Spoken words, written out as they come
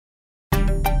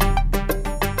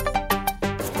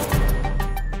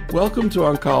Welcome to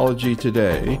Oncology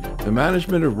Today, the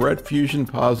management of RET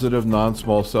fusion-positive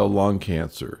non-small cell lung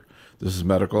cancer. This is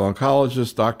medical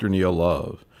oncologist Dr. Neil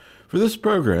Love. For this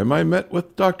program, I met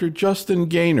with Dr. Justin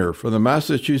Gaynor from the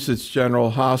Massachusetts General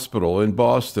Hospital in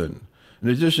Boston. In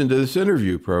addition to this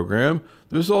interview program,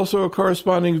 there's also a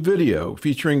corresponding video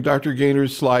featuring Dr.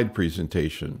 Gaynor's slide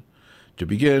presentation. To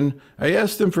begin, I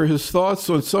asked him for his thoughts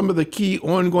on some of the key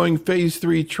ongoing phase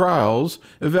 3 trials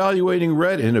evaluating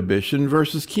RET inhibition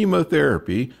versus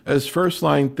chemotherapy as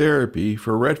first-line therapy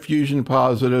for RET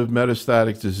fusion-positive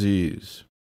metastatic disease.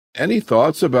 Any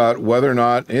thoughts about whether or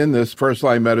not in this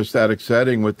first-line metastatic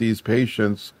setting with these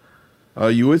patients,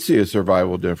 you would see a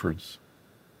survival difference?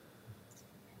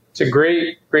 It's a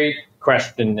great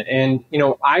question. And,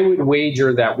 I would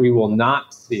wager that we will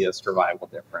not see a survival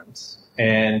difference.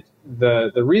 And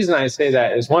the reason I say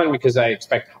that is, one, because I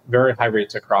expect very high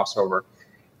rates of crossover.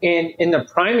 And in the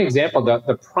prime example,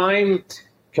 the prime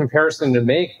comparison to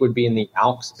make would be in the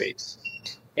ALK space.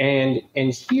 And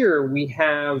here we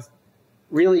have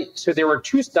really, so there were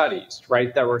two studies,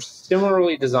 right, that were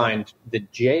similarly designed, the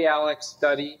J-ALEX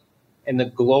study and the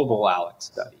global ALEX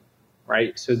study,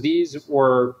 right? So these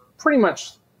were pretty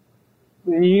much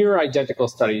near identical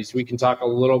studies. We can talk a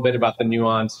little bit about the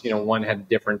nuance. One had a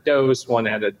different dose, one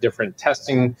had a different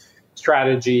testing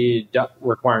strategy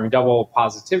requiring double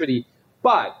positivity,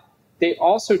 but they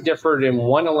also differed in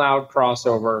one allowed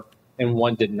crossover and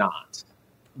one did not.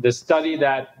 The study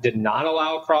that did not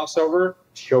allow crossover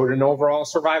showed an overall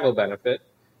survival benefit.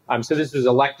 So this was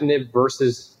alectinib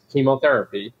versus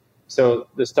chemotherapy. So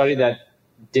the study that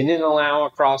didn't allow a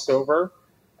crossover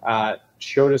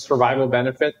showed a survival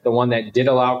benefit. The one that did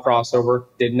allow crossover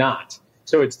did not.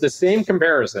 So it's the same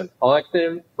comparison,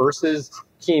 alectinib versus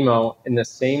chemo in the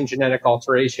same genetic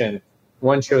alteration.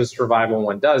 One shows survival,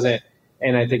 one doesn't.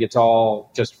 And I think it's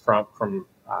all just from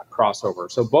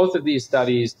crossover. So both of these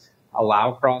studies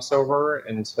allow crossover.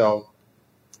 And so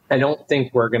I don't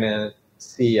think we're going to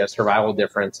see a survival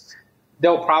difference.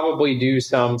 They'll probably do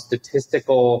some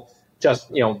statistical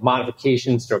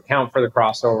modifications to account for the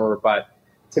crossover, but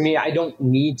to me, I don't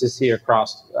need to see a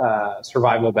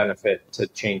survival benefit to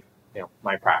change,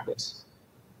 my practice.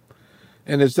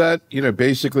 And is that,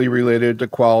 basically related to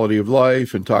quality of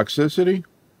life and toxicity?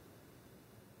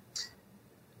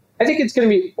 I think it's going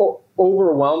to be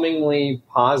overwhelmingly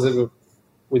positive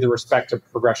with respect to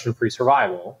progression-free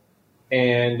survival.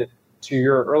 And to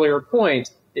your earlier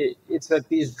point, it's that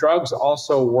these drugs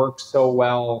also work so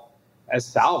well as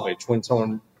salvage when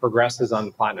someone progresses on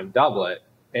the platinum doublet.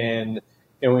 And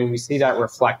when we see that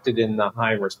reflected in the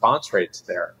high response rates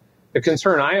there. The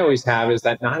concern I always have is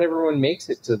that not everyone makes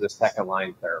it to the second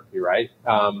line therapy, right?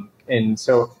 And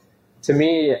so to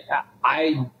me,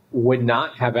 I would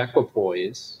not have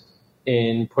equipoise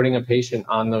in putting a patient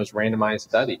on those randomized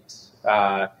studies.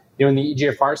 In the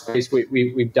EGFR space,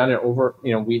 we've done it over,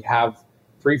 we have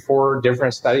 3-4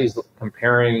 different studies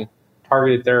comparing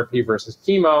targeted therapy versus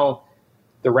chemo.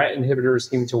 The RET inhibitors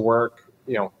seem to work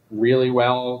really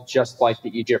well, just like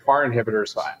the EGFR inhibitors.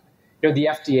 So, the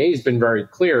FDA has been very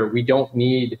clear. We don't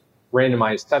need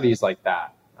randomized studies like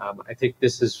that. I think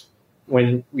this is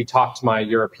when we talk to my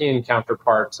European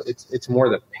counterparts, it's more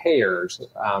the payers,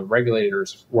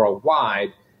 regulators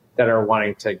worldwide that are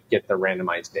wanting to get the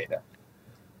randomized data.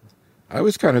 I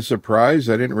was kind of surprised.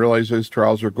 I didn't realize those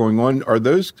trials are going on. Are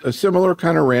those a similar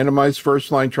kind of randomized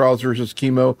first-line trials versus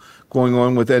chemo going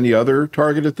on with any other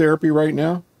targeted therapy right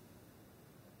now?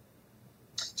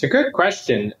 It's a good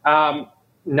question.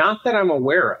 Not that I'm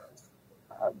aware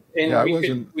of. I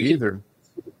wasn't either.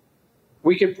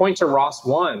 We could point to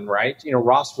ROS1, right?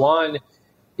 ROS1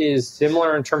 is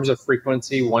similar in terms of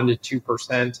frequency, 1% to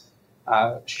 2%,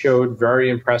 showed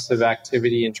very impressive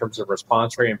activity in terms of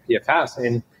response rate and PFS.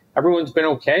 And everyone's been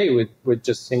okay with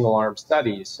just single arm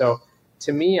studies. So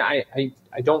to me, I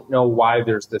don't know why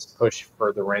there's this push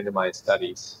for the randomized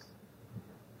studies.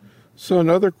 So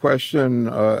another question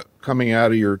coming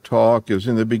out of your talk is,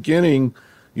 in the beginning,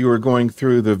 you were going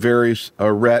through the various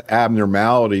RET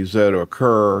abnormalities that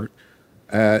occur,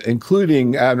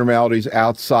 including abnormalities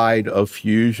outside of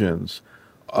fusions.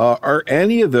 Are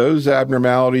any of those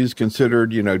abnormalities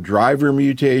considered, driver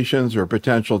mutations or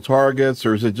potential targets,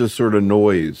 or is it just sort of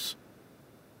noise?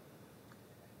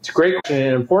 It's a great question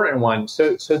and an important one.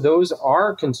 So those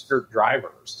are considered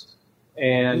drivers.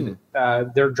 And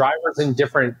they're drivers in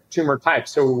different tumor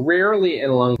types. So rarely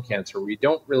in lung cancer, we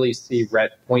don't really see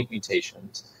RET point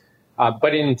mutations.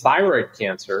 But in thyroid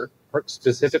cancer,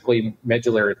 specifically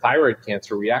medullary thyroid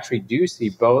cancer, we actually do see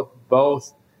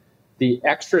both the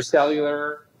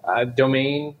extracellular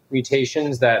domain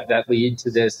mutations that lead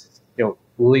to this,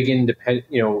 ligand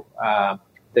dependent,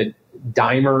 the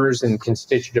dimers and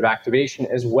constitutive activation,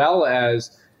 as well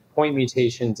as point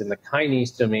mutations in the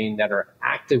kinase domain that are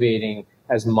activating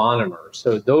as monomers.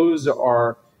 So those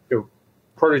are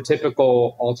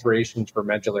prototypical alterations for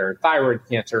medullary thyroid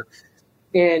cancer.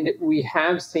 And we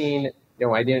have seen,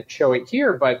 I didn't show it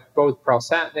here, but both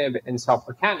pralsetinib and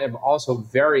selpercatinib also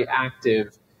very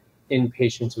active in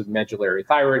patients with medullary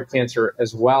thyroid cancer,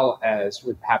 as well as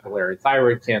with papillary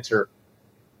thyroid cancer.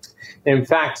 In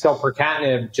fact,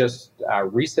 selpercatinib just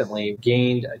recently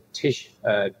gained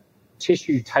a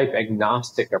tissue type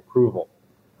agnostic approval,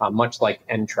 much like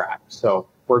NTRK. So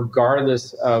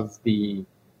regardless of the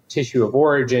tissue of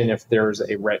origin, if there's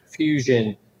a RET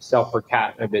fusion,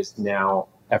 selpercatinib is now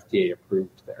FDA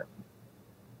approved there.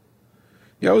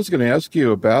 Yeah, I was going to ask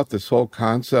you about this whole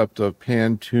concept of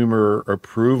pan-tumor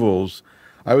approvals.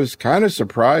 I was kind of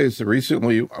surprised that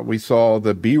recently we saw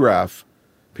the BRAF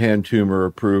pan-tumor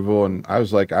approval, and I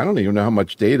was like, I don't even know how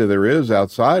much data there is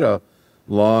outside of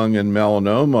lung and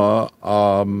melanoma.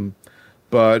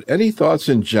 But any thoughts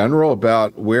in general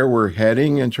about where we're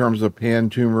heading in terms of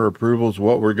pan-tumor approvals,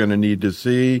 what we're going to need to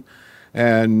see,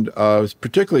 and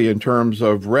particularly in terms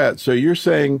of RET? So you're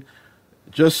saying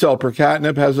just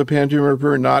selpercatinib has a pan-tumor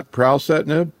approval, not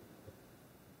pralsetinib?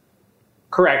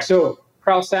 Correct. So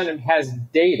pralsetinib has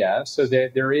data, so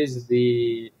that there is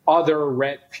the other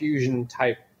RET fusion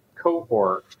type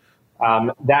cohort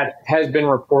that has been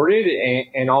reported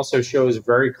and also shows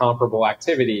very comparable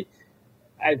activity.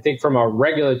 I think from a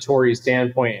regulatory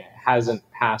standpoint, it hasn't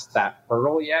passed that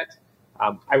hurdle yet.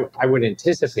 I would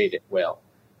anticipate it will,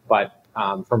 but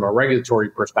from a regulatory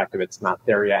perspective, it's not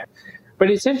there yet. But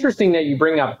it's interesting that you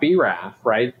bring up BRAF,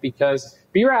 right? Because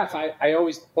BRAF, I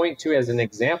always point to as an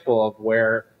example of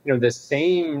where, the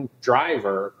same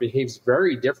driver behaves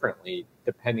very differently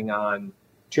depending on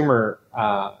tumor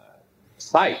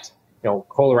site.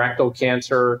 Colorectal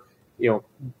cancer,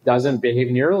 doesn't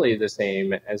behave nearly the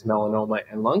same as melanoma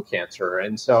and lung cancer.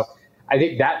 And so I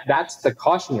think that's the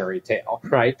cautionary tale,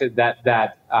 right?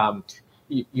 That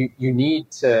you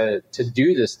need to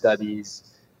do the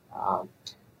studies.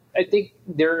 I think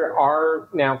there are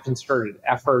now concerted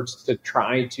efforts to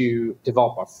try to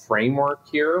develop a framework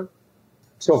here.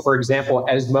 So, for example,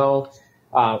 ESMO,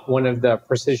 one of the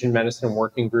precision medicine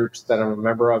working groups that I'm a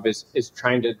member of, is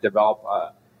trying to develop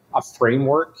a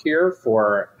framework here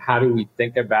for how do we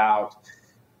think about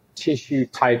tissue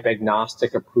type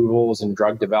agnostic approvals and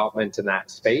drug development in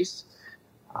that space.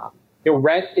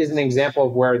 RET is an example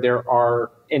of where there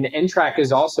are, and NTRK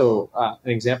is also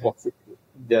an example of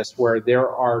this, where there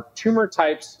are tumor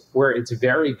types where it's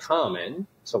very common,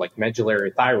 so like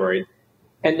medullary thyroid,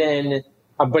 and then,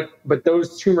 but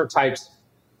those tumor types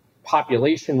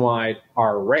population-wide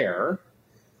are rare.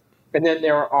 And then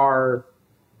there are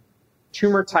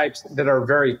tumor types that are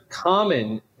very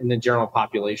common in the general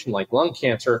population, like lung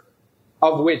cancer,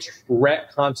 of which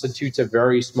RET constitutes a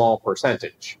very small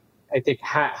percentage. I think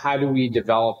how do we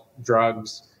develop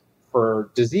drugs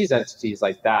for disease entities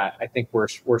like that? I think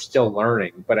we're still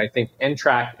learning, but I think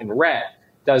NTRK and RET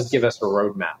does give us a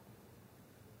roadmap.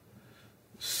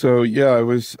 So yeah, I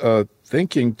was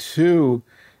thinking too,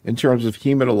 in terms of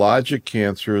hematologic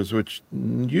cancers, which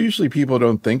usually people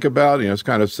don't think about, it's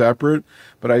kind of separate.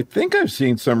 But I think I've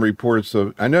seen some reports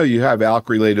of, I know you have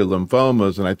ALK-related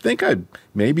lymphomas, and I think I've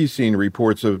maybe seen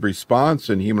reports of response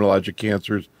in hematologic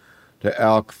cancers to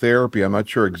ALK therapy. I'm not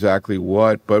sure exactly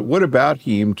what, but what about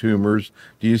heme tumors?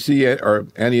 Do you see or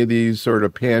any of these sort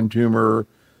of pan-tumor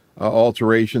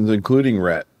alterations, including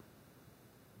RET?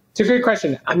 It's a good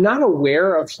question. I'm not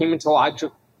aware of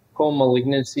hematological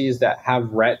malignancies that have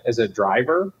RET as a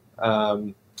driver.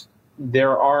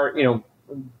 There are,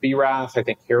 BRAF, I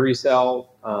think hairy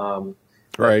cell.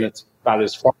 Right. That's about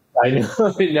as far as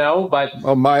I know. But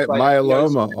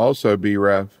myeloma also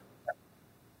BRAF.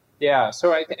 Yeah,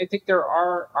 so I think there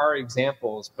are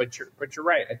examples, but you're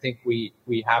right. I think we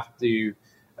have to.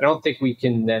 I don't think we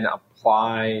can then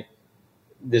apply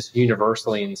this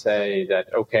universally and say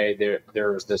that, okay,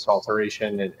 there's this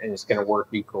alteration and it's going to work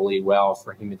equally well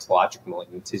for hematologic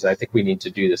malignancies. I think we need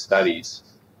to do the studies.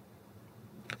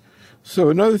 So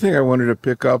another thing I wanted to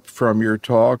pick up from your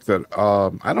talk that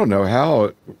I don't know how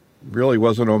it really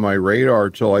wasn't on my radar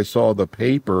till I saw the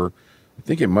paper. I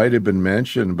think it might have been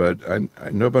mentioned, but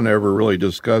nobody ever really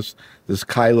discussed this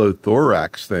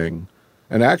chylothorax thing.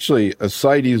 And actually,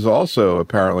 ascites also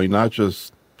apparently, not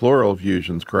just pleural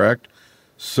effusions, correct?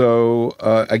 So,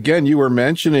 again, you were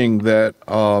mentioning that,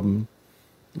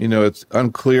 it's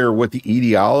unclear what the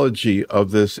etiology of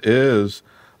this is.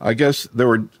 I guess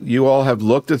you all have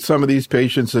looked at some of these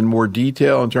patients in more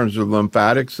detail in terms of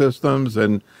lymphatic systems.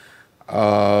 And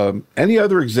Any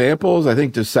other examples? I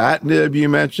think dasatinib you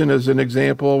mentioned as an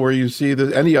example where you see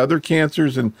that. Any other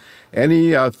cancers and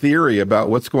any theory about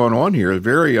what's going on here?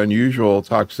 Very unusual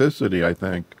toxicity, I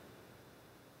think.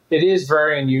 It is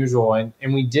very unusual.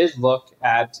 And we did look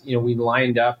at, we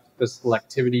lined up the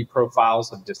selectivity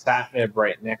profiles of dasatinib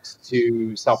right next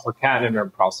to selpercatinib or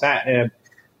pralsetinib,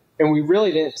 and we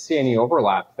really didn't see any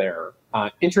overlap there.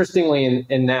 Interestingly,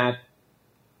 in that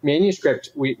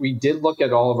manuscript, we did look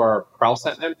at all of our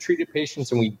pralsetinib treated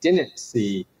patients, and we didn't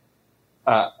see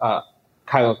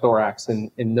chylothorax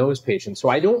in those patients. So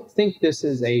I don't think this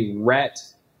is a RET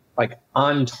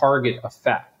on target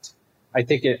effect. I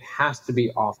think it has to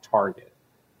be off target.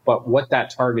 But what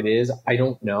that target is, I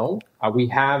don't know. We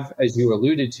have, as you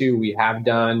alluded to, we have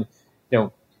done,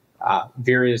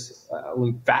 various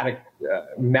lymphatic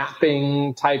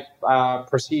mapping type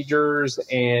procedures,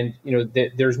 and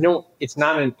it's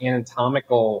not an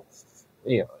anatomical,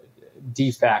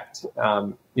 defect.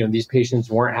 These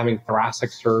patients weren't having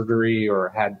thoracic surgery or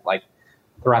had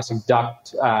thoracic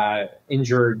duct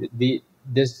injured.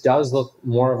 This does look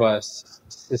more of a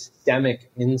systemic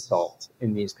insult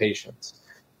in these patients.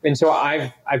 And so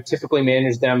I've typically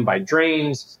managed them by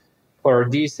drains,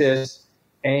 pleurodesis,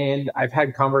 and I've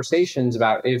had conversations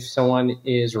about if someone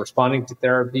is responding to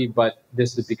therapy, but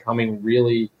this is becoming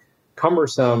really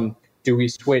cumbersome, do we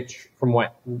switch from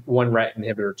one RET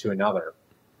inhibitor to another?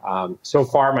 So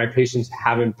far, my patients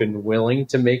haven't been willing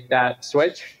to make that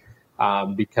switch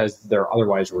because they're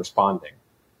otherwise responding.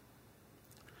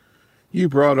 You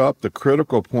brought up the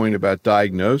critical point about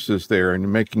diagnosis there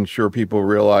and making sure people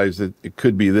realize that it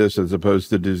could be this as opposed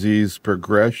to disease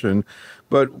progression.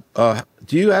 But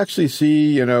do you actually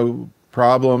see,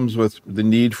 problems with the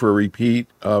need for repeat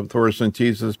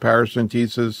thoracentesis,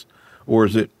 paracentesis, or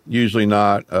is it usually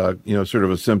not, sort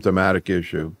of a symptomatic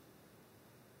issue?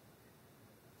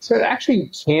 So it actually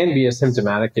can be a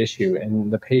symptomatic issue.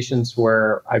 And the patients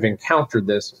where I've encountered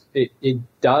this, it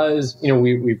does,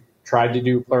 we've tried to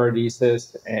do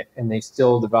pleurodesis, and they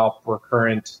still develop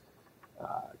recurrent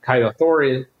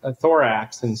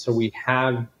chylothorax. And so we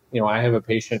have, I have a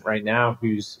patient right now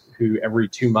who every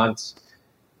 2 months,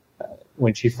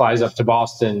 when she flies up to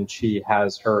Boston, she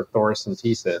has her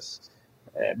thoracentesis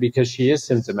because she is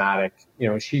symptomatic.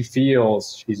 She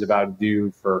feels she's about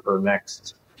due for her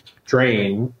next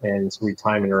drain, and so we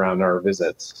time it around our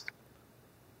visits.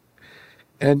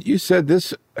 And you said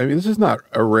this is not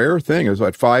a rare thing. It's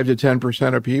like 5 to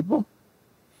 10% of people?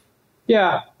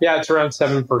 Yeah, it's around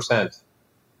 7%.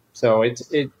 So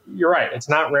you're right. It's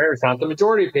not rare. It's not the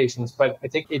majority of patients, but I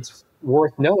think it's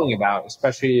worth knowing about,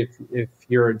 especially if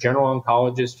you're a general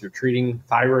oncologist, you're treating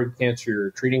thyroid cancer,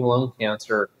 you're treating lung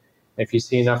cancer. If you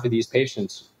see enough of these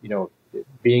patients,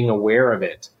 being aware of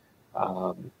it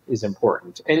is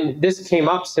important. And this came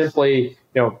up simply,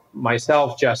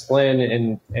 myself, Jess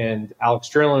Lynn, and Alex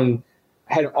Drillen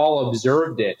had all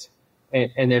observed it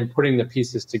and then putting the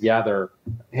pieces together.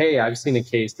 Hey, I've seen a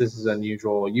case. This is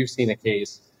unusual. You've seen a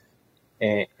case.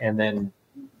 And then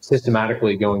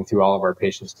systematically going through all of our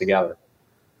patients together.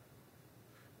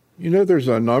 There's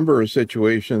a number of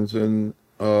situations in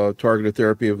targeted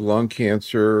therapy of lung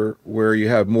cancer where you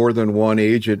have more than one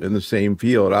agent in the same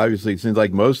field. Obviously, it seems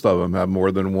like most of them have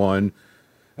more than one.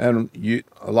 And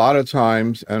a lot of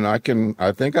times, and I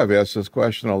think I've asked this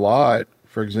question a lot,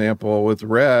 for example, with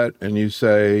RET, and you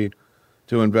say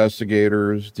to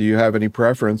investigators, do you have any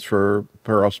preference for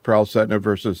pralsetinib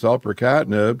versus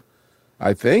selpercatinib?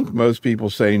 I think most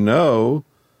people say no,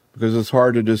 because it's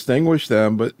hard to distinguish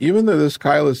them. But even though this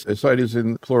chylositis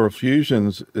in pleural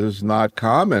effusions is not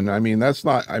common,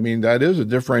 that is a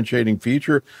differentiating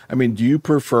feature. Do you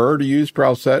prefer to use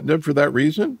pralsetinib for that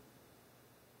reason?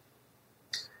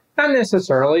 Not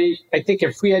necessarily. I think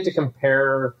if we had to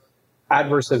compare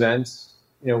adverse events,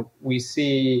 we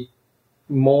see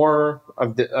more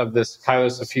of this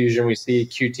chylous effusion. We see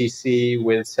QTc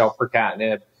with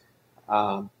selpercatinib.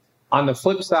 On the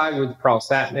flip side, with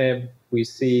pralsetinib, we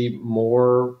see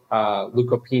more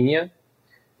leukopenia,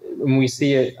 and we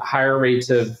see higher rates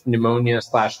of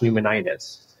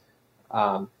pneumonia/pneumonitis.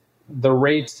 The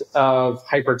rates of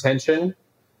hypertension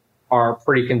are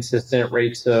pretty consistent.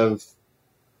 Rates of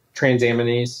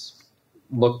transaminase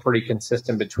look pretty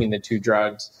consistent between the two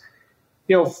drugs.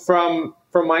 From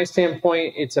my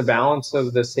standpoint, it's a balance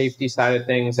of the safety side of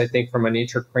things. I think from an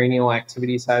intracranial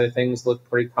activity side of things look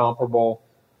pretty comparable.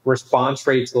 Response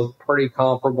rates look pretty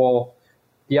comparable.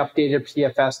 The updated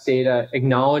PFS data,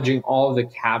 acknowledging all of the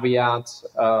caveats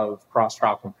of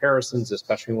cross-trial comparisons,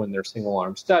 especially when they're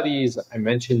single-arm studies. I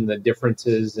mentioned the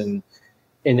differences in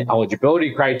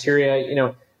eligibility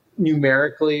criteria.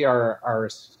 numerically are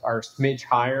smidge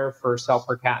higher for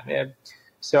selpercatinib.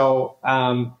 So,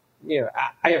 I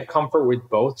have comfort with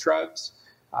both drugs.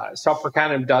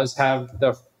 Selpercatinib does have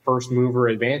the first mover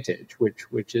advantage,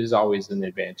 which is always an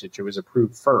advantage. It was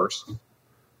approved first.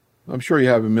 I'm sure you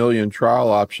have a million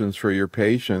trial options for your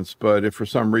patients, but if for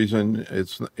some reason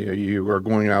you are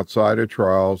going outside a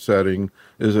trial setting,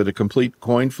 is it a complete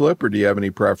coin flip, or do you have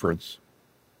any preference?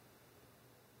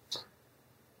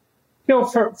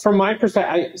 From my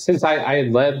perspective, since I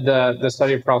led the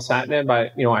study of pralsetinib,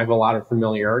 I have a lot of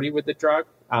familiarity with the drug.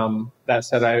 That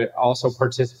said, I also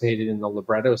participated in the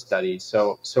Libretto study.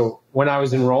 So when I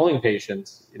was enrolling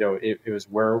patients, it was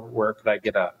where could I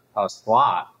get a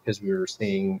slot, because we were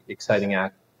seeing exciting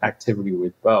activity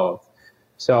with both.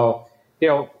 So,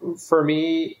 for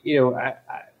me, I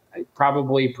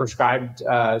probably prescribed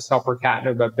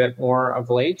selpercatinib a bit more of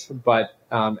late, but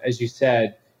as you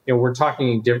said, we're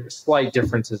talking slight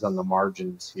differences on the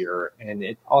margins here, and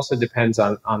it also depends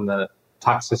on the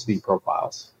toxicity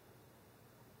profiles.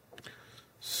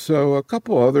 So a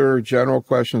couple other general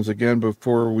questions, again,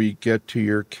 before we get to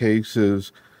your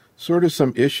cases. Sort of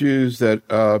some issues that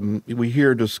we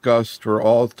hear discussed for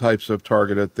all types of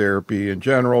targeted therapy in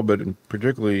general, but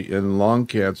particularly in lung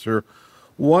cancer.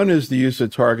 One is the use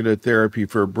of targeted therapy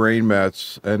for brain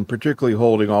mets, and particularly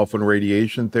holding off on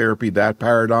radiation therapy, that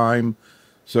paradigm.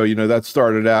 So, that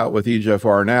started out with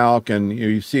EGFR and ALK, and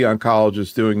you see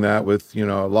oncologists doing that with,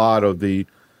 a lot of the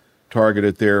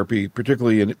targeted therapy,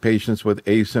 particularly in patients with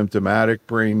asymptomatic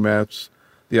brain mets.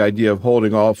 The idea of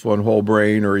holding off on whole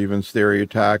brain or even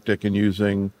stereotactic and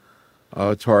using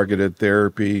targeted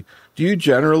therapy. Do you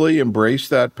generally embrace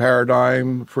that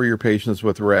paradigm for your patients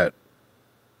with RET?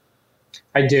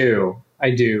 I do.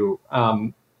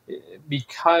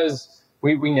 Because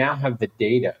we now have the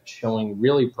data showing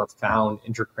really profound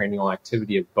intracranial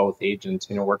activity of both agents.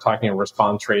 We're talking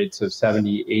response rates of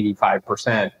 70,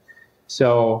 85%.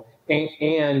 So,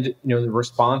 and the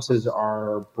responses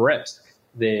are brisk.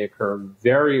 They occur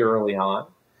very early on,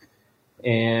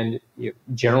 and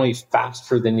generally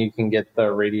faster than you can get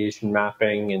the radiation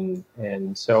mapping.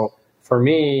 And so for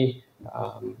me,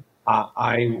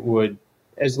 I would,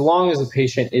 as long as the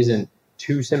patient isn't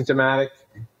too symptomatic,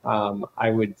 I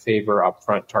would favor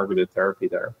upfront targeted therapy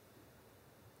there.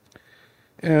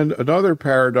 And another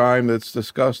paradigm that's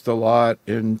discussed a lot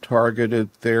in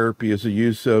targeted therapy is the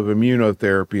use of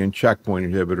immunotherapy and checkpoint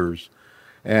inhibitors.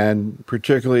 And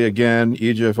particularly, again,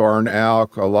 EGFR and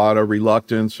ALK, a lot of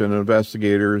reluctance in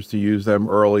investigators to use them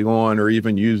early on or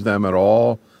even use them at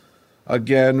all.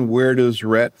 Again, where does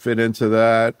RET fit into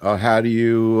that? How do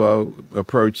you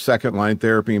approach second-line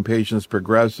therapy in patients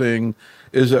progressing?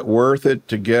 Is it worth it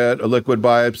to get a liquid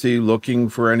biopsy looking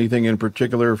for anything in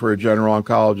particular for a general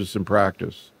oncologist in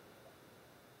practice?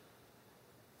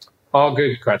 All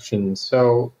good questions.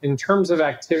 So in terms of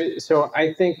activity, so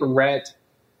I think RET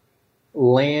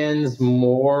lands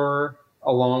more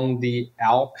along the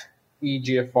ALK,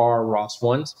 EGFR,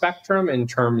 ROS1 spectrum in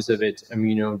terms of its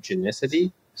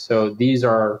immunogenicity. So these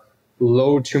are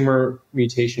low tumor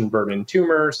mutation burden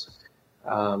tumors.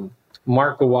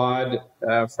 Mark Awad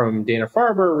from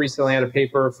Dana-Farber recently had a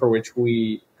paper for which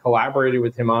we collaborated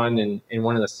with him on, and in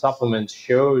one of the supplements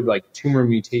showed tumor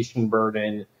mutation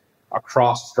burden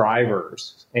across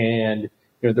drivers. And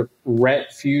the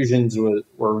RET fusions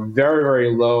were very,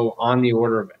 very low, on the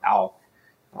order of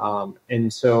ALK.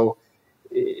 And so,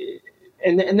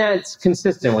 and that's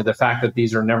consistent with the fact that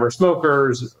these are never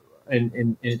smokers,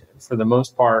 and for the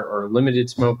most part, or limited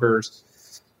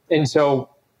smokers. And so,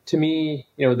 to me,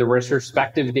 the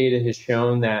retrospective data has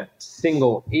shown that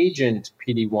single agent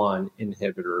PD-1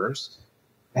 inhibitors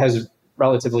has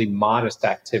relatively modest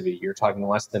activity. You're talking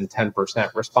less than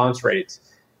 10% response rates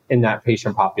in that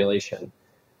patient population.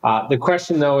 The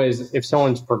question, though, is if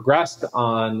someone's progressed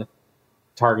on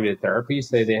targeted therapy,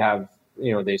 say they have,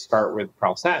 they start with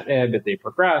pralsetinib, but they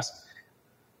progress.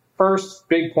 First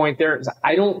big point there is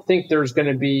I don't think there's going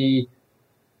to be,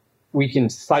 we can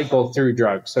cycle through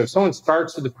drugs. So if someone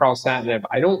starts with the pralsetinib,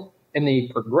 and they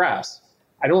progress,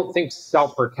 I don't think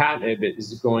selpercatinib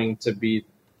is going to be,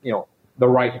 the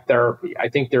right therapy. I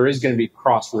think there is going to be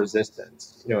cross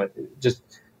resistance. Just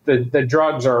the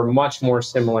drugs are much more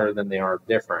similar than they are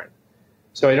different.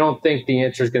 So I don't think the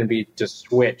answer is going to be to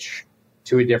switch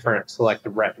to a different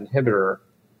selective RET inhibitor.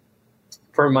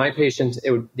 For my patients,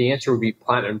 the answer would be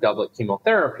platinum doublet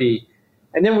chemotherapy.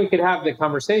 And then we could have the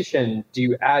conversation, do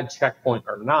you add checkpoint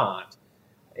or not?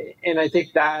 And I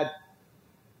think that,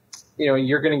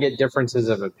 you're going to get differences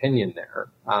of opinion there.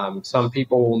 Some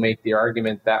people will make the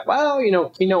argument that, well,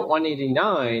 Keynote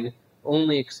 189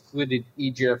 only excluded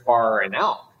EGFR and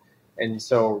ALK. And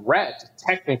so RET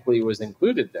technically was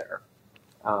included there.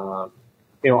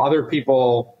 Other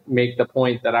people make the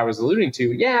point that I was alluding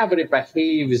to. Yeah, but it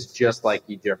behaves just like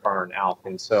EGFR and ALK.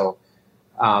 And so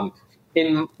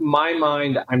in my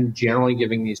mind, I'm generally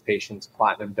giving these patients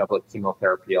platinum doublet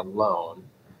chemotherapy alone.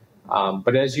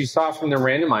 But as you saw from the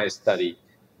randomized study,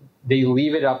 they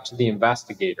leave it up to the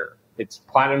investigator. It's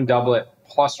platinum doublet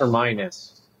plus or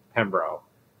minus Pembro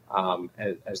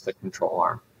as the control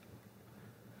arm.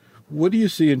 What do you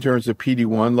see in terms of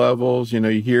PD-1 levels? You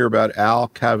hear about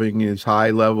ALK having these high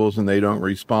levels and they don't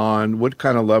respond. What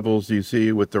kind of levels do you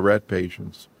see with the RET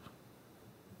patients?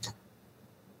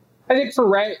 I think for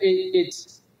RET,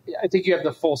 I think you have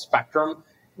the full spectrum.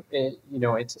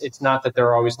 It's not that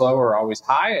they're always low or always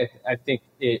high. I think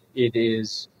it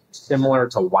is similar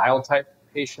to wild type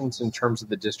patients in terms of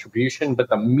the distribution, but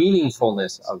the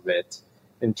meaningfulness of it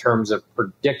in terms of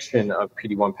prediction of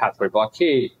PD-1 pathway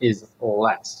blockade is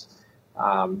less.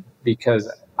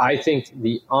 Because I think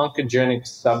the oncogenic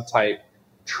subtype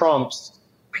trumps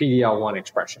PD-L1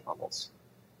 expression levels.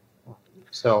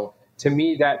 So to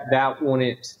me, that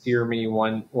wouldn't steer me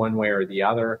one way or the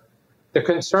other. The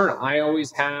concern I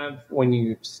always have when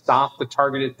you stop the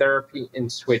targeted therapy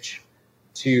and switch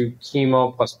to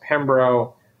chemo plus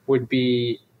Pembro would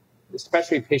be,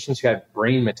 especially patients who have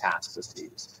brain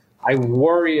metastases. I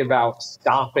worry about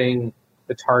stopping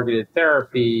the targeted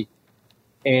therapy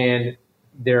and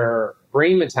their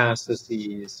brain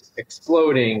metastases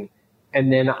exploding,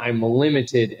 and then I'm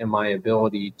limited in my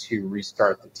ability to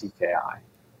restart the TKI.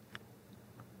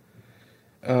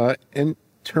 In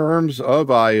terms of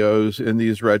IOs in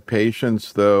these RET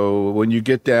patients, though, when you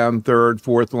get down third,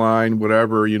 fourth line,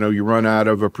 whatever, you run out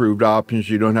of approved options,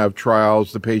 you don't have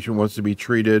trials, the patient wants to be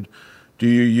treated. Do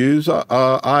you use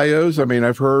IOs? I mean,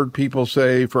 I've heard people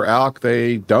say for ALK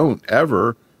they don't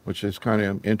ever, which is kind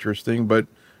of interesting, but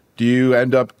do you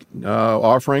end up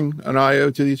offering an IO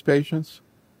to these patients?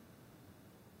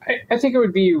 I think it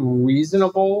would be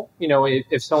reasonable,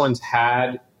 if someone's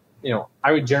had,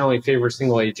 I would generally favor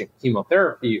single agent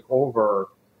chemotherapy over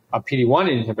a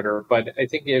PD-1 inhibitor. But I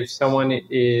think if someone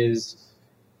is,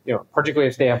 particularly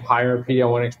if they have higher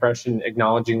PD-L1 expression,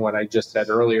 acknowledging what I just said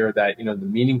earlier, that, the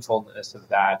meaningfulness of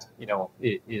that,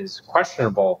 is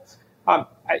questionable.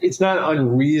 It's not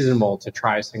unreasonable to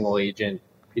try single agent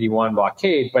PD-1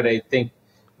 blockade, but I think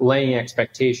laying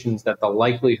expectations that the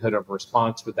likelihood of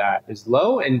response with that is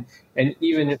low. And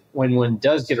even when one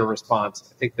does get a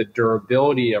response, I think the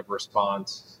durability of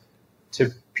response to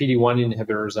PD-1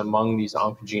 inhibitors among these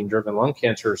oncogene-driven lung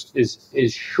cancers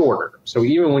is shorter. So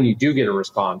even when you do get a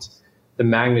response, the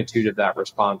magnitude of that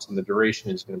response and the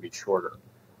duration is going to be shorter,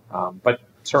 but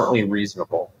certainly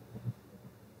reasonable.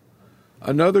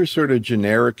 Another sort of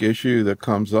generic issue that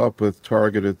comes up with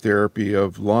targeted therapy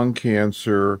of lung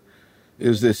cancer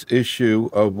is this issue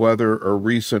of whether a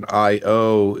recent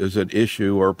IO is an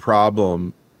issue or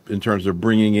problem in terms of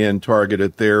bringing in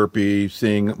targeted therapy,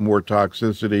 seeing more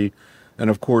toxicity. And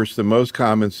of course, the most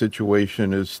common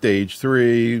situation is stage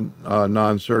 3,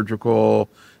 non-surgical.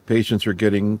 Patients are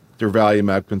getting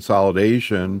durvalumab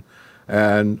consolidation.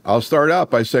 And I'll start out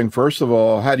by saying, first of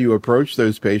all, how do you approach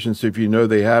those patients? If you know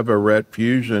they have a RET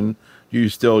fusion, do you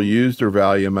still use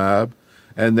durvalumab?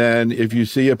 And then if you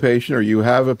see a patient or you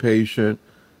have a patient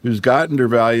who's gotten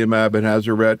durvalumab and has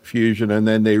a RET fusion and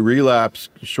then they relapse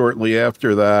shortly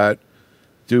after that,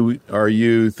 are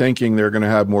you thinking they're going to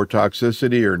have more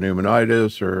toxicity or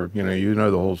pneumonitis or,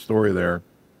 the whole story there?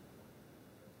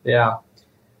 Yeah.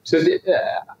 So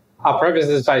I'll preface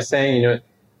this by saying,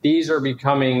 these are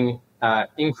becoming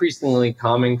increasingly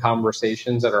common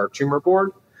conversations at our tumor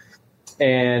board.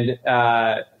 And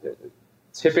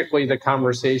typically the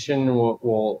conversation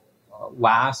will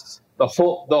last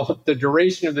the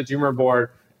duration of the tumor board.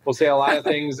 We'll say a lot of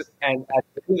things. And at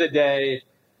the end of the day,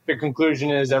 the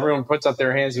conclusion is everyone puts up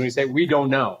their hands and we say, we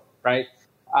don't know, right?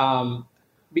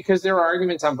 Because there are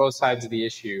arguments on both sides of the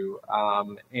issue.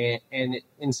 And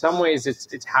in some ways,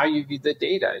 it's how you view the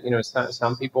data.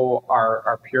 Some people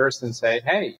are purists and say,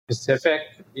 hey, Pacific,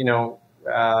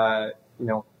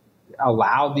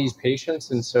 allowed these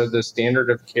patients. And so the standard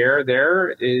of care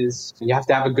there is you have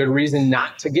to have a good reason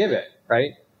not to give it,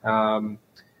 right?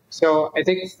 So I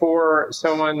think for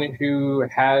someone who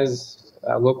has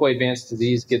locally advanced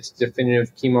disease, gets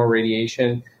definitive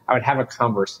chemoradiation, I would have a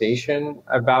conversation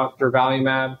about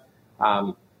durvalumab.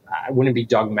 I wouldn't be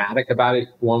dogmatic about it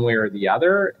one way or the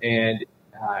other. And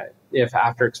if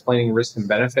after explaining risks and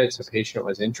benefits, a patient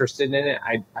was interested in it,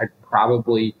 I'd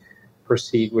probably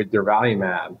proceed with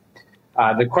durvalumab.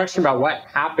 The question about what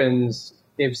happens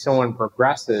if someone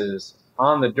progresses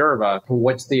on the durva,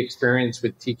 what's the experience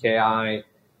with TKI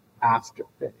after,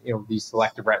 these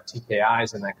selective RET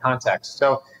TKIs in that context.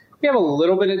 So we have a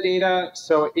little bit of data.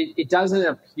 So it doesn't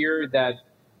appear that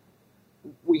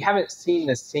we haven't seen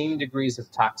the same degrees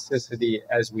of toxicity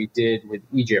as we did with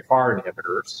EGFR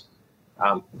inhibitors,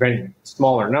 granted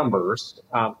smaller numbers.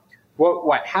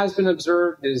 What has been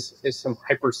observed is some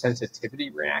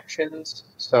hypersensitivity reactions.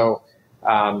 So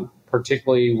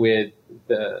particularly with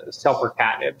the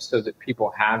selpercatinib, so that people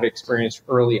have experienced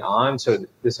early on. So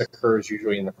this occurs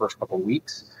usually in the first couple of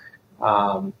weeks.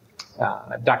 Dr.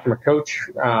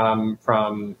 McCoach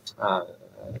from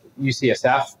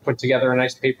UCSF put together a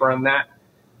nice paper on that,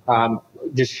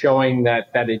 just showing that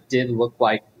it did look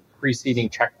like preceding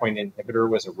checkpoint inhibitor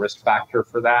was a risk factor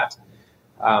for that.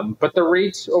 But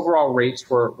the overall rates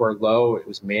were low. It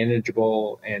was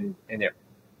manageable, and it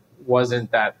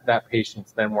wasn't that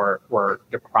patients then were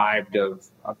deprived of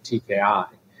TKI.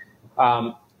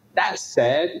 That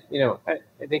said,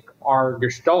 I think our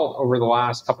gestalt over the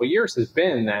last couple of years has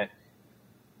been that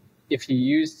if you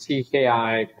use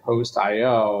TKI post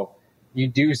IO, you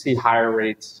do see higher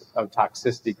rates of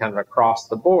toxicity kind of across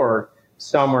the board.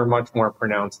 Some are much more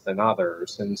pronounced than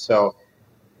others. And so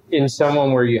in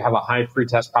someone where you have a high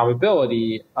pretest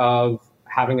probability of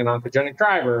having an oncogenic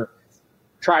driver,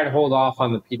 try to hold off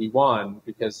on the PD-1,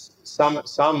 because some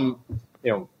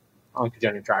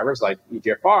oncogenic drivers like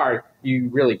EGFR, you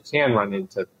really can run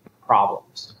into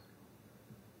problems.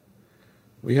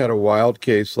 We had a wild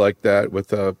case like that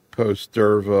with a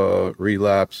post-Durva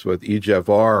relapse with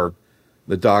EGFR.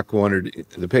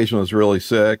 The patient was really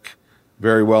sick,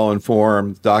 very well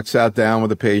informed. Doc sat down with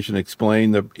the patient,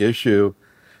 explained the issue,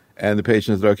 and the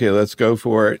patient said, okay, let's go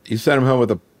for it. He sent him home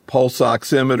with a pulse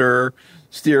oximeter,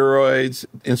 steroids,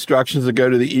 instructions to go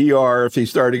to the ER if he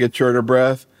started to get short of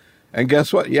breath. And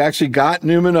guess what? He actually got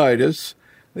pneumonitis.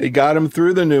 They got him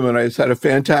through the pneumonitis, had a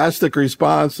fantastic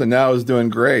response, and now is doing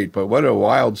great. But what a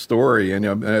wild story. And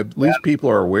at least people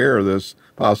are aware of this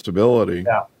possibility.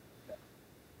 Yeah.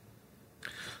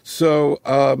 So,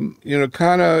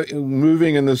 kind of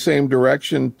moving in the same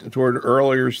direction toward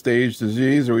earlier stage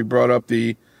disease, we brought up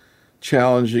the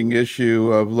challenging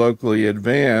issue of locally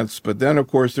advanced, but then of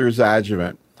course there's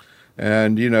adjuvant.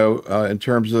 And, in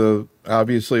terms of,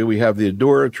 obviously we have the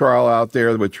ADAURA trial out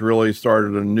there, which really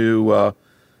started a new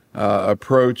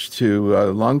approach to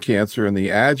lung cancer in the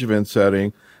adjuvant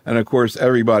setting. And of course,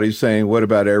 everybody's saying, what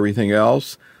about everything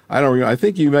else? I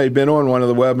think you may have been on one of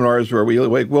the webinars where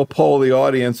we'll poll the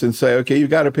audience and say, okay, you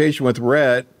got a patient with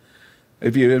RET.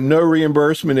 If you have no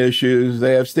reimbursement issues,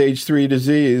 they have stage 3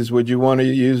 disease, would you want to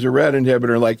use a RET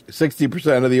inhibitor? Like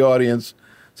 60% of the audience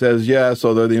says yes,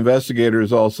 although the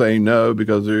investigators all say no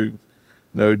because there's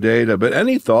no data. But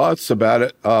any thoughts about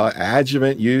it,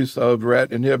 adjuvant use of RET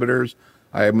inhibitors?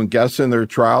 I'm guessing there are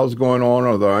trials going on,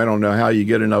 although I don't know how you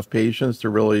get enough patients to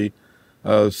really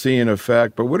see an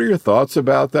effect. But what are your thoughts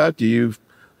about that?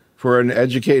 For an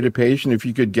educated patient, if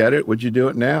you could get it, would you do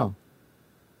it now?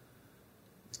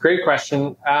 Great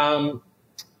question.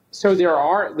 So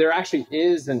there actually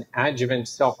is an adjuvant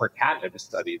selpercatinib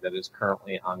study that is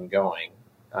currently ongoing.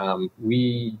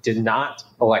 We did not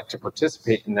elect to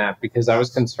participate in that because I was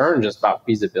concerned just about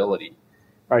feasibility.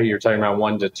 Right, you're talking about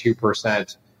 1% to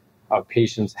 2% of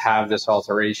patients have this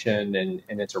alteration, and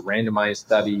it's a randomized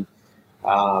study.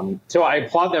 So I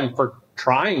applaud them for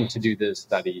trying to do this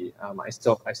study. I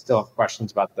still have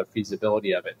questions about the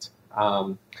feasibility of it.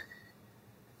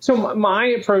 So my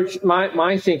approach,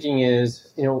 my thinking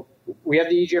is, we have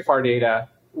the EGFR data.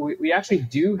 We actually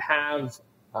do have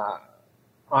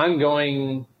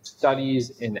ongoing studies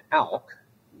in ALK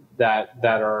that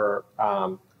are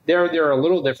they're a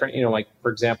little different. Like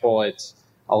for example, it's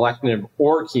alectinib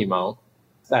or chemo.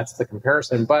 That's the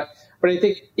comparison. But I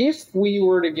think if we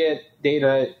were to get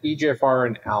data EGFR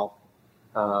and ALK,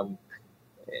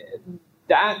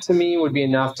 that to me would be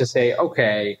enough to say,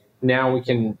 okay, now we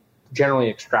can generally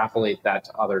extrapolate that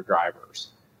to other drivers.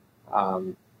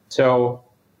 So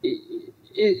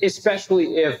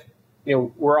especially if,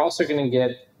 we're also going to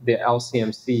get the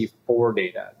LCMC4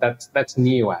 data. That's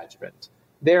neoadjuvant.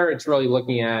 There it's really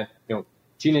looking at,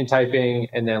 genotyping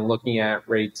and then looking at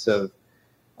rates of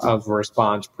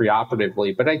response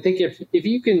preoperatively. But I think if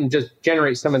you can just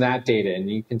generate some of that data and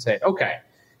you can say, okay,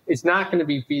 it's not going to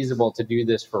be feasible to do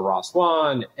this for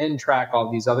ROS1, NTRK,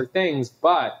 all these other things,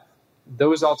 but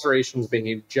those alterations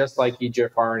behave just like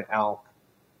EGFR and ALK.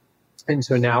 And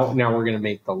so now we're going to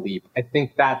make the leap. I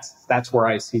think that's where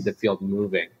I see the field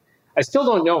moving. I still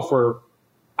don't know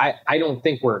I don't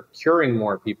think we're curing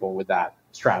more people with that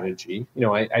strategy.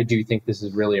 I do think this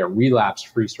is really a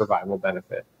relapse-free survival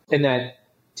benefit, and that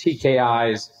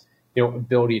TKIs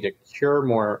ability to cure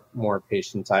more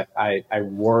patients, I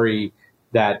worry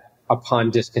that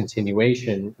upon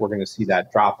discontinuation, we're going to see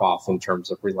that drop off in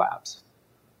terms of relapse.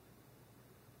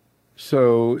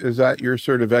 So is that your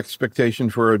sort of expectation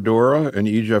for ADAURA and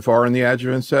EGFR in the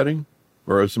adjuvant setting,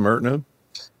 or osimertinib?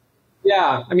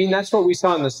 Yeah, I mean, that's what we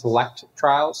saw in the SELECT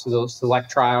trial. So the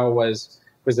SELECT trial was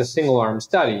a single-arm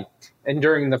study. And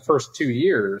during the first 2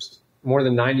 years, more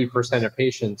than 90% of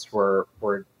patients were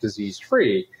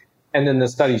disease-free. And then the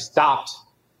study stopped.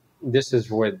 This is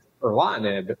with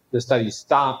erlotinib. The study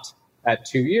stopped at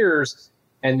 2 years,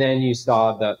 and then you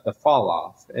saw the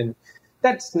fall-off. And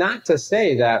that's not to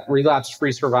say that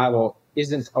relapse-free survival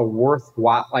isn't a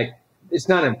worthwhile, like, it's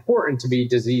not important to be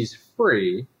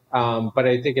disease-free, but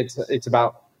I think it's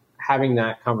about having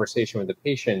that conversation with the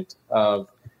patient of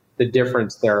the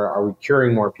difference there. Are we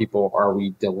curing more people? Or are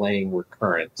we delaying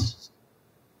recurrence?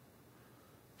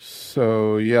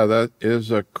 So, yeah, that is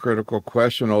a critical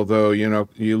question. Although,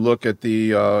 you look at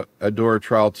the ADAURA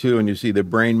trial too, and you see the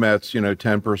brain mets,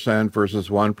 10% versus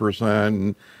 1%.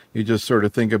 And you just sort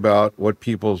of think about what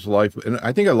people's life, and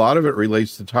I think a lot of it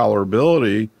relates to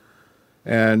tolerability.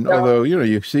 And although,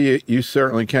 you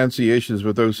certainly can see issues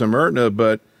with osimertinib,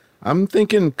 but I'm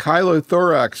thinking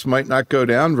chylothorax might not go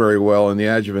down very well in the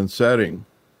adjuvant setting.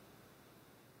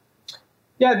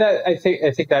 Yeah, I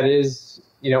think that is,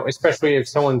 especially if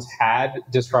someone's had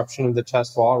disruption of the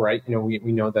chest wall, right? We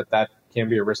know that can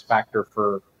be a risk factor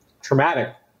for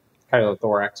traumatic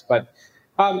chylothorax. But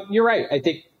you're right. I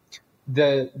think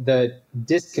the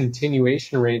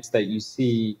discontinuation rates that you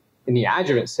see in the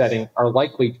adjuvant setting are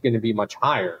likely going to be much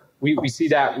higher. We see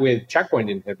that with checkpoint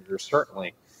inhibitors,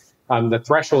 certainly. The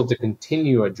threshold to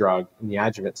continue a drug in the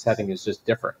adjuvant setting is just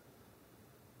different.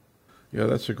 Yeah,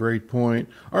 that's a great point.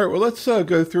 All right, well, let's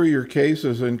go through your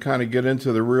cases and kind of get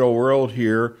into the real world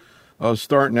here,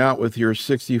 starting out with your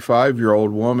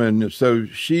 65-year-old woman. So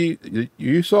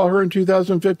you saw her in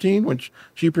 2015 when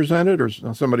she presented, or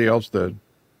somebody else did?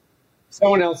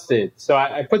 Someone else did. So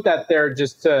I put that there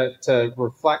just to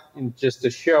reflect and just to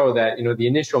show that, the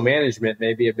initial management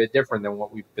may be a bit different than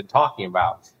what we've been talking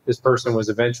about. This person was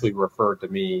eventually referred to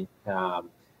me,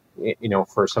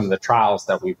 for some of the trials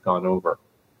that we've gone over.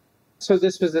 So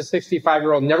this was a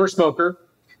 65-year-old never smoker,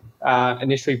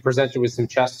 initially presented with some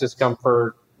chest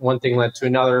discomfort. One thing led to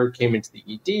another, came into the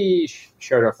ED,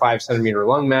 showed a 5-centimeter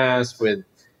lung mass with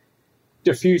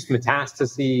diffuse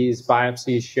metastases.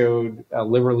 Biopsy showed a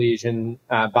liver lesion.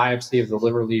 Biopsy of the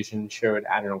liver lesion showed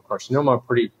adenocarcinoma,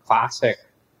 pretty classic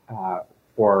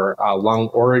for lung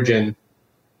origin.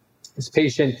 This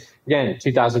patient, again,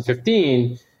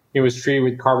 2015, he was treated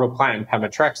with carboplatin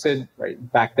pemetrexed.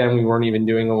 Right back then, we weren't even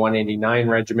doing a 189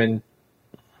 regimen.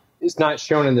 It's not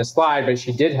shown in the slide, but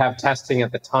she did have testing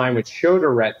at the time which showed a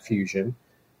RET fusion.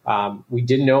 We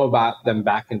didn't know about them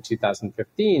back in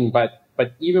 2015, but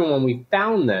even when we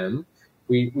found them,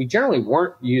 we generally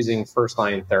weren't using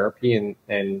first-line therapy,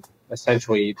 and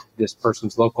essentially this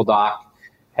person's local doc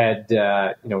had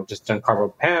just done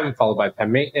carbopem followed by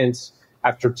pem maintenance.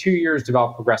 After 2 years,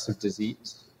 developed progressive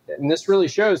disease. And this really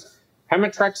shows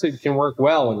pemetrexed can work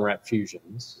well in RET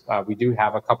fusions. We do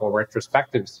have a couple of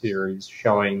retrospective series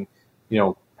showing,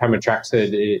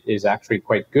 pemetrexed is actually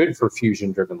quite good for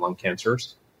fusion-driven lung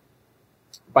cancers.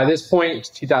 By this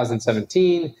point,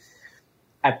 2017,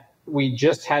 we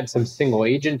just had some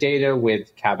single-agent data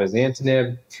with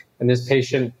cabozantinib, and this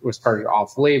patient was started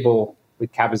off-label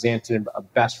with cabozantinib, a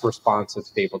best response of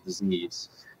stable disease.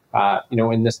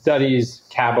 In the studies,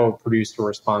 cabo produced a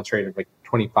response rate of like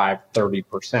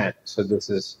 25-30%. So this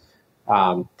is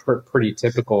pretty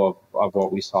typical of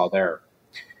what we saw there.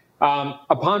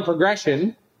 Upon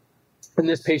progression, and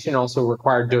this patient also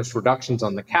required dose reductions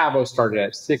on the cabo, started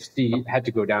at 60, had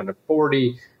to go down to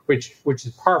 40, which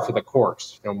is par for the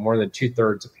course. More than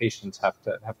 2/3 of patients have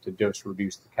to dose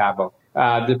reduce the cabo.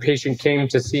 The patient came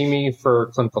to see me for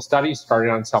clinical studies,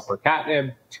 started on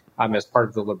selpercatinib as part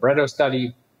of the libretto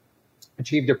study,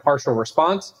 achieved a partial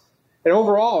response, and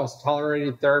overall has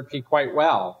tolerated therapy quite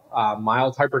well.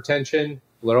 Mild hypertension,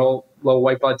 little low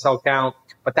white blood cell count,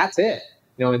 but that's it.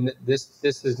 And this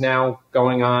is now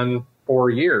going on 4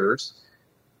 years.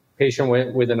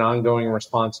 Patient with an ongoing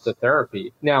response to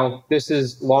therapy. Now, this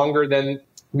is longer than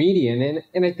median,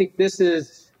 and I think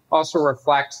this also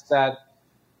reflects that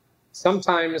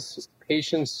sometimes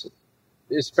patients,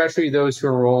 especially those who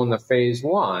enroll in the phase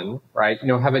 1, right,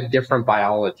 have a different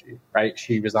biology, right?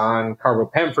 She was on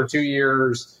carbopem for 2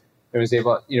 years and was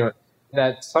able,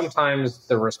 that sometimes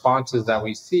the responses that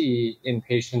we see in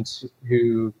patients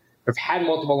who have had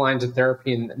multiple lines of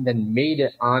therapy and then made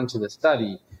it onto the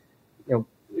study,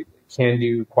 can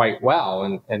do quite well,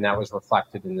 and that was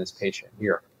reflected in this patient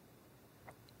here.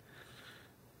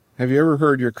 Have you ever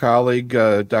heard your colleague,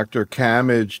 Dr.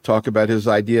 Camage, talk about his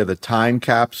idea of the time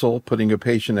capsule, putting a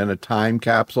patient in a time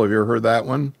capsule? Have you ever heard that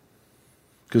one?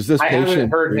 Because this patient haven't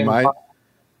heard him talk.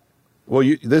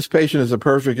 Well, this patient is a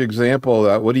perfect example of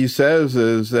that. What he says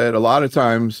is that a lot of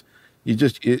times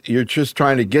you're just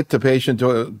trying to get the patient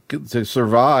to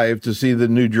survive to see the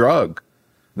new drug.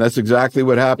 And that's exactly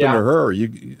what happened to her.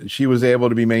 She was able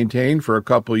to be maintained for a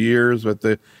couple of years with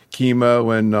the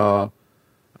chemo and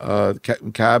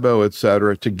Cabo, et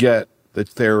cetera, to get the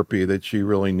therapy that she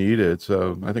really needed.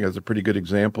 So I think that's a pretty good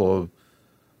example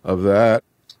of that.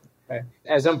 Okay.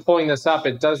 As I'm pulling this up,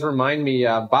 it does remind me,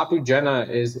 Bapu Jena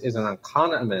is an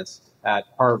economist at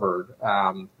Harvard.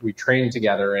 We trained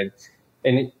together,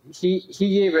 and he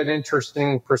gave an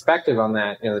interesting perspective on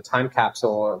that, the time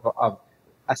capsule of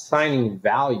assigning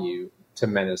value to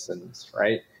medicines,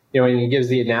 right? And he gives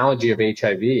the analogy of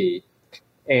HIV.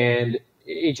 And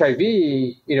HIV,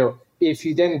 if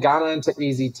you then got onto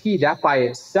AZT, that by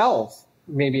itself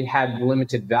maybe had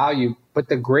limited value, but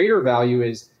the greater value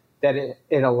is that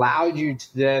it allowed you to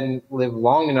then live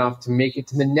long enough to make it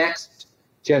to the next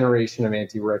generation of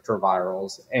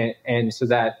antiretrovirals, and so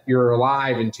that you're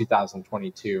alive in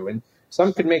 2022. And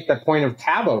some could make the point of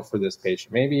Cabo for this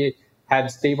patient. Maybe it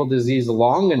had stable disease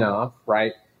long enough,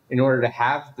 right, in order to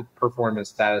have the performance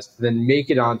status, to then make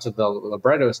it onto the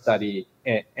Libretto study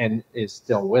and is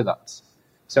still with us.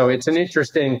 So it's an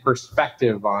interesting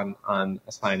perspective on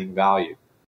assigning value.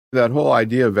 That whole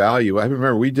idea of value, I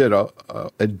remember we did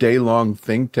a day-long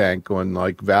think tank on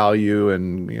like value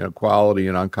and quality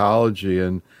in oncology,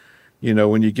 and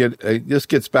when you get this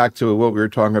gets back to what we were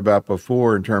talking about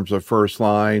before in terms of first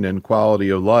line and quality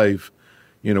of life.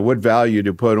 What value do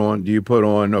you put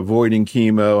on avoiding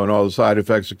chemo and all the side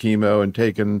effects of chemo and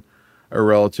taking a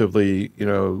relatively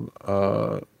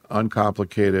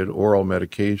uncomplicated oral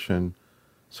medication?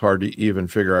 It's hard to even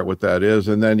figure out what that is.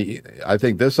 And then I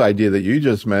think this idea that you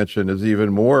just mentioned is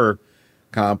even more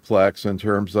complex in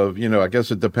terms of, I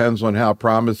guess it depends on how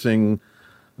promising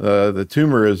the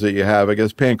tumor is that you have. I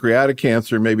guess pancreatic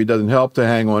cancer maybe doesn't help to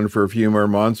hang on for a few more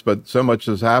months, but so much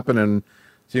has happened, and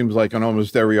seems like in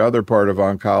almost every other part of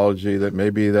oncology that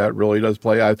maybe that really does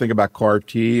play. I think about CAR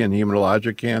T and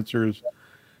hematologic cancers.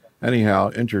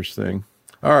 Anyhow, interesting.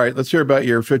 All right, let's hear about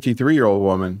your 53-year-old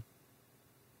woman.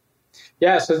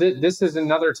 Yeah, so this is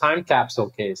another time capsule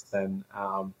case then.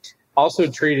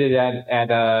 Also treated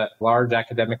at a large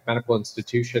academic medical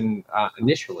institution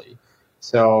initially.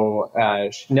 So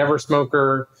never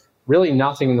smoker, really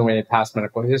nothing in the way of past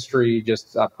medical history,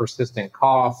 just a persistent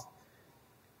cough.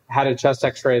 Had a chest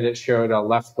x-ray that showed a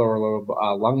left lower lobe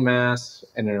lung mass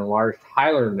and an enlarged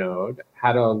hilar node.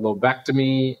 Had a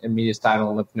lobectomy and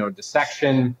mediastinal lymph node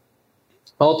dissection.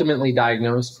 Ultimately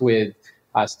diagnosed with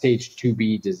stage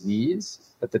 2B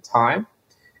disease at the time.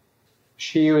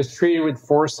 She was treated with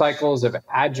 4 cycles of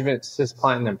adjuvant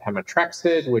cisplatin and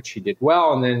pemetrexed, which she did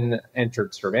well, and then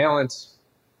entered surveillance.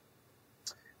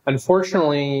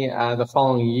 Unfortunately, the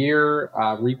following year,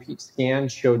 repeat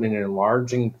scans showed an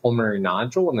enlarging pulmonary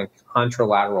nodule in the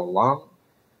contralateral lung.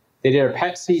 They did a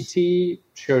PET CT,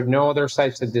 showed no other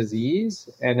sites of disease,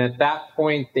 and at that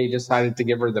point, they decided to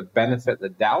give her the benefit of the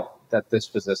doubt that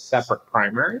this was a separate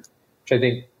primary, which I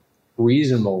think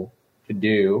reasonable to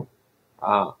do.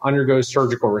 Undergoes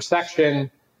surgical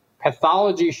resection.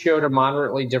 Pathology showed a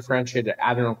moderately differentiated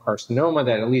adenocarcinoma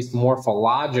that at least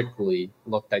morphologically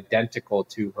looked identical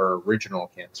to her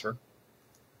original cancer.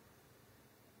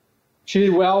 She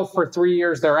did well for 3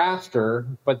 years thereafter,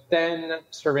 but then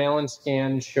surveillance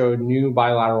scans showed new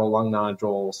bilateral lung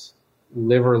nodules,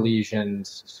 liver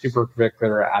lesions,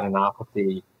 supraclavicular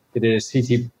adenopathy. They did a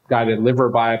CT-guided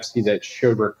liver biopsy that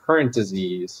showed recurrent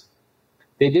disease.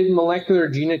 They did molecular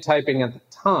genotyping at the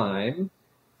time,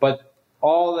 but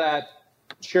all that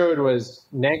showed was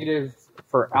negative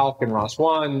for ALK and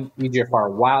ROS1,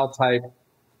 EGFR wild type.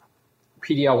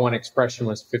 PD-L1 expression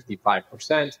was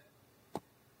 55%.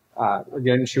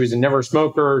 Again, she was a never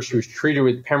smoker. She was treated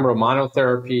with pembro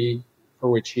monotherapy, for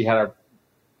which she had a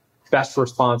best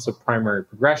response of primary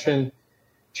progression.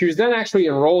 She was then actually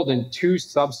enrolled in 2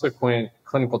 subsequent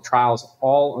clinical trials,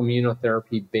 all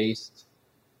immunotherapy-based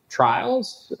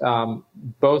trials.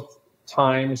 Both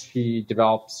times she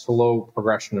developed slow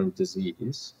progression of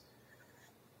disease.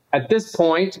 At this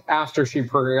point, after she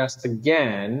progressed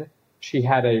again, she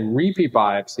had a repeat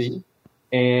biopsy,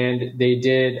 and they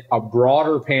did a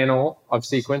broader panel of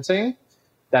sequencing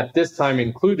that this time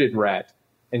included RET,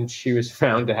 and she was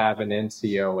found to have an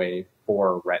NCOA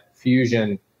for RET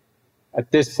fusion. At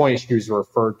this point, she was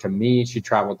referred to me. She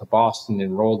traveled to Boston,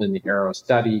 enrolled in the ARROW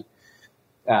study.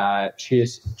 She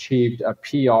has achieved a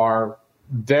PR,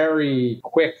 very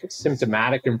quick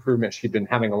symptomatic improvement. She'd been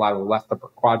having a lot of left upper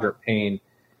quadrant pain,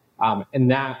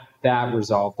 and that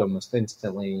resolved almost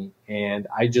instantly. And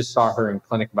I just saw her in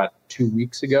clinic about 2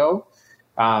 weeks ago.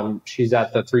 She's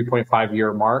at the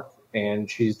 3.5-year mark,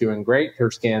 and she's doing great. Her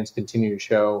scans continue to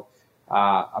show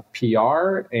a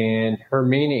PR, and her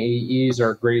main AEs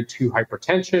are grade 2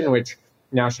 hypertension, which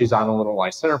now she's on a little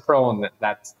lisinopril, and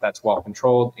that's well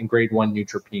controlled, and grade 1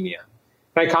 neutropenia.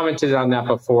 And I commented on that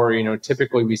before.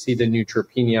 Typically we see the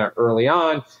neutropenia early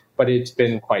on, but it's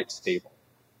been quite stable.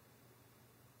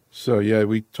 So, yeah,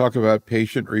 we talk about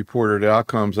patient-reported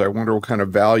outcomes. I wonder what kind of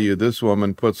value this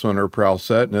woman puts on her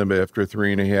pralsetinib after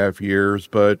 3.5 years.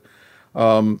 But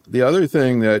the other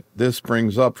thing that this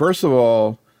brings up, first of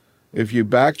all, if you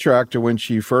backtrack to when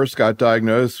she first got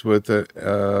diagnosed with it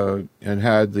and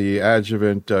had the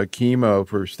adjuvant chemo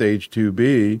for stage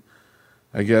 2B,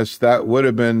 I guess that would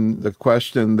have been the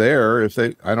question there.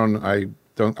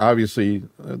 Obviously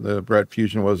the Brett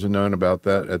fusion wasn't known about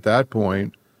that at that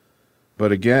point.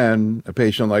 But again, a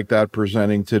patient like that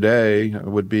presenting today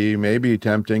would be maybe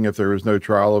tempting if there was no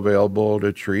trial available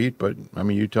to treat. But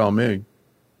you tell me.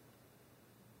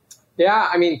 Yeah,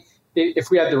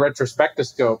 if we had the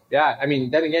retrospectoscope,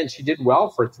 then again, she did well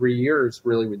for 3 years,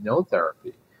 really, with no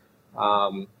therapy.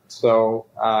 I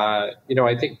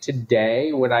think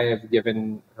today, would I have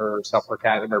given her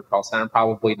selpercatinib or pralsetinib?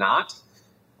 Probably not.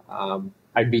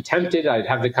 I'd be tempted. I'd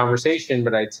have the conversation,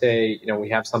 but I'd say, we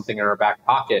have something in our back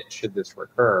pocket should this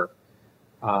recur.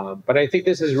 But I think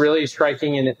this is really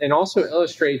striking and also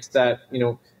illustrates that,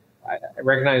 I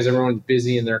recognize everyone's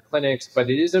busy in their clinics, but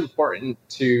it is important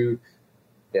to,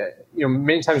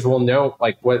 many times we'll know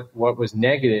like what was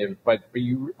negative, but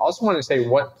you also want to say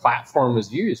what platform was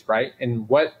used, right? And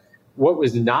what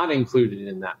was not included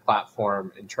in that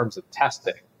platform in terms of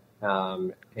testing.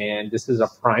 And this is a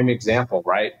prime example,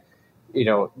 right?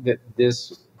 That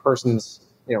this person's,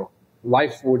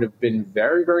 life would have been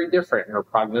very, very different. Her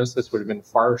prognosis would have been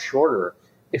far shorter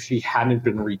if she hadn't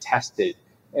been retested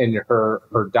and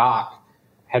her doc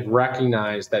had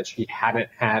recognized that she hadn't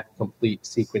had complete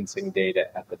sequencing data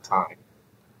at the time.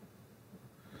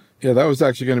 Yeah, that was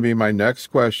actually going to be my next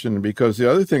question, because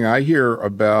the other thing I hear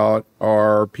about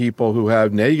are people who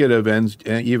have negative and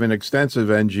even extensive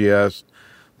NGS,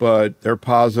 but they're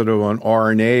positive on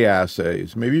RNA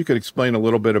assays. Maybe you could explain a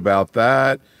little bit about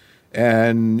that.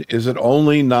 And is it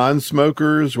only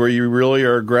non-smokers where you really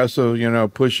are aggressive,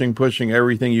 pushing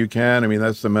everything you can?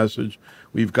 That's the message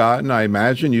we've gotten. I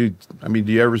imagine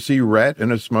do you ever see RET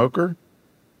in a smoker?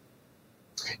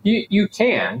 You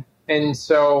can. And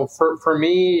so for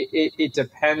me, it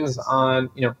depends on,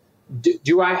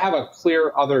 do I have a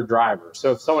clear other driver?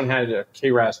 So if someone had a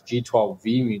KRAS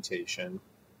G12V mutation,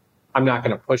 I'm not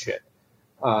going to push it.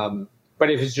 But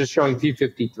if it's just showing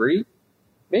P53,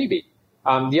 maybe.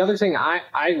 The other thing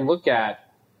I look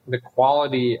at the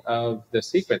quality of the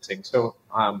sequencing. So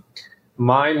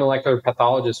my molecular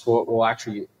pathologist will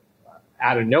actually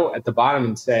add a note at the bottom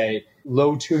and say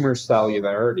low tumor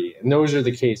cellularity. And those are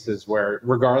the cases where,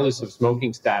 regardless of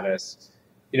smoking status,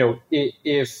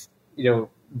 if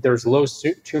there's low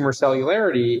tumor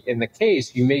cellularity in the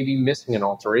case, you may be missing an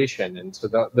alteration. And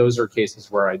so those are cases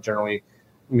where I generally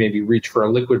maybe reach for a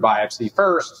liquid biopsy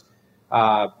first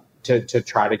to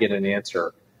try to get an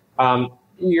answer.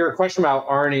 Your question about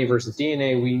RNA versus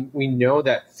DNA, we know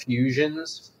that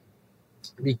fusions,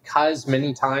 because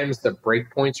many times the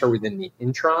breakpoints are within the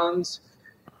introns,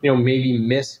 may be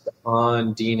missed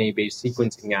on DNA-based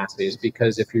sequencing assays,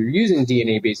 because if you're using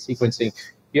DNA-based sequencing,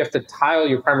 you have to tile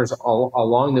your primers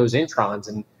along those introns.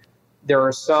 And there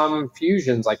are some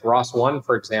fusions like ROS1,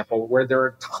 for example, where there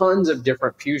are tons of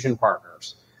different fusion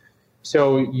partners.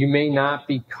 So you may not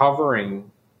be covering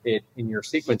it in your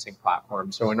sequencing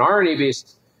platform. So an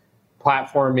RNA-based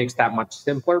platform makes that much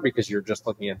simpler because you're just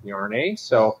looking at the RNA.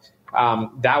 So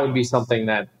that would be something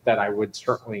that I would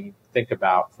certainly think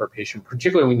about for a patient,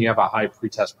 particularly when you have a high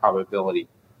pretest probability.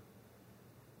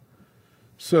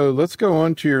 So let's go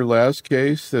on to your last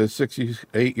case, the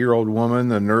 68-year-old woman,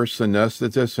 the nurse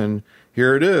anesthetist, and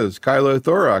here it is,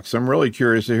 chylothorax. I'm really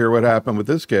curious to hear what happened with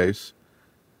this case.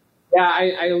 Yeah,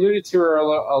 I alluded to her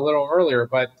a little earlier,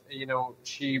 but,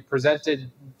 she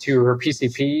presented to her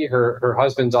PCP. Her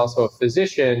husband's also a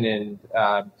physician and,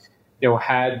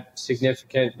 had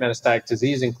significant metastatic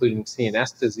disease, including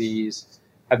CNS disease,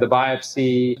 had the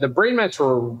biopsy. The brain mets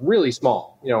were really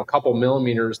small, a couple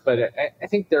millimeters, but I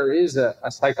think there is a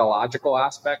psychological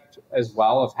aspect as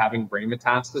well of having brain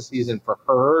metastases. And for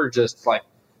her, just like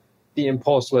the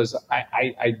impulse was,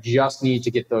 I just need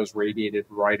to get those radiated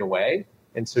right away.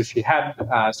 And so she had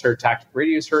stereotactic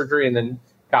radiosurgery and then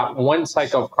got 1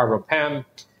 cycle of carbopem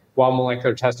while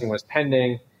molecular testing was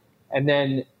pending. And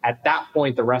then at that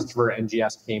point, the rest of her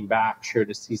NGS came back, showed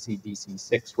a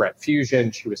CCDC6 RET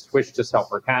fusion. She was switched to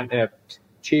selpercatinib,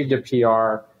 achieved a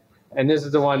PR. And this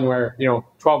is the one where,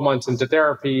 12 months into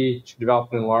therapy, she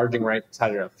developed an enlarging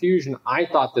right-sided fusion. I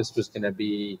thought this was going to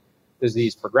be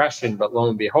disease progression, but lo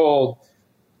and behold,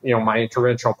 my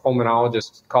interventional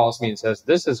pulmonologist calls me and says,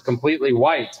 this is completely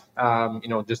white.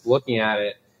 Just looking at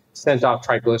it, sent off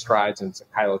triglycerides and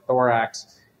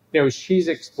chylothorax. She's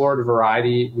explored a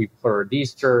variety. We've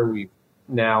pleurodested. We've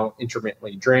now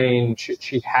intermittently drained.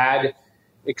 She had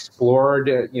explored,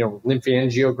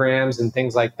 lymphangiograms and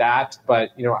things like that.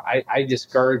 But, I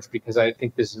discourage because I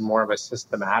think this is more of a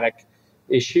systematic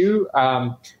issue.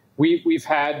 We've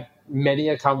had many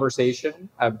a conversation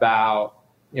about,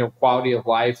 quality of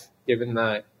life given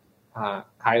the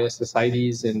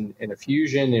chylocystitis and a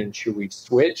fusion, and should we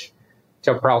switch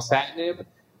to pralsetinib?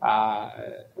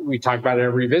 We talk about it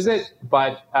every visit,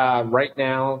 but right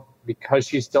now, because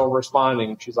she's still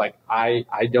responding, she's like, I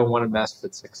don't want to mess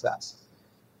with success.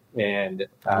 And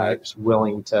is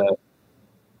willing to,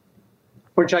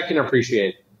 which I can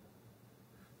appreciate.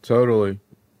 Totally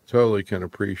can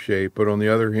appreciate. But on the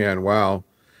other hand, wow,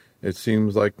 it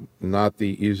seems like not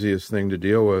the easiest thing to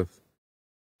deal with.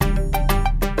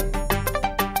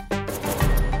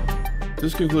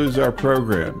 This concludes our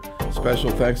program.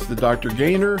 Special thanks to Dr.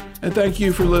 Gaynor, and thank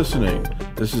you for listening.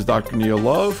 This is Dr. Neil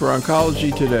Love for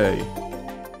Oncology Today.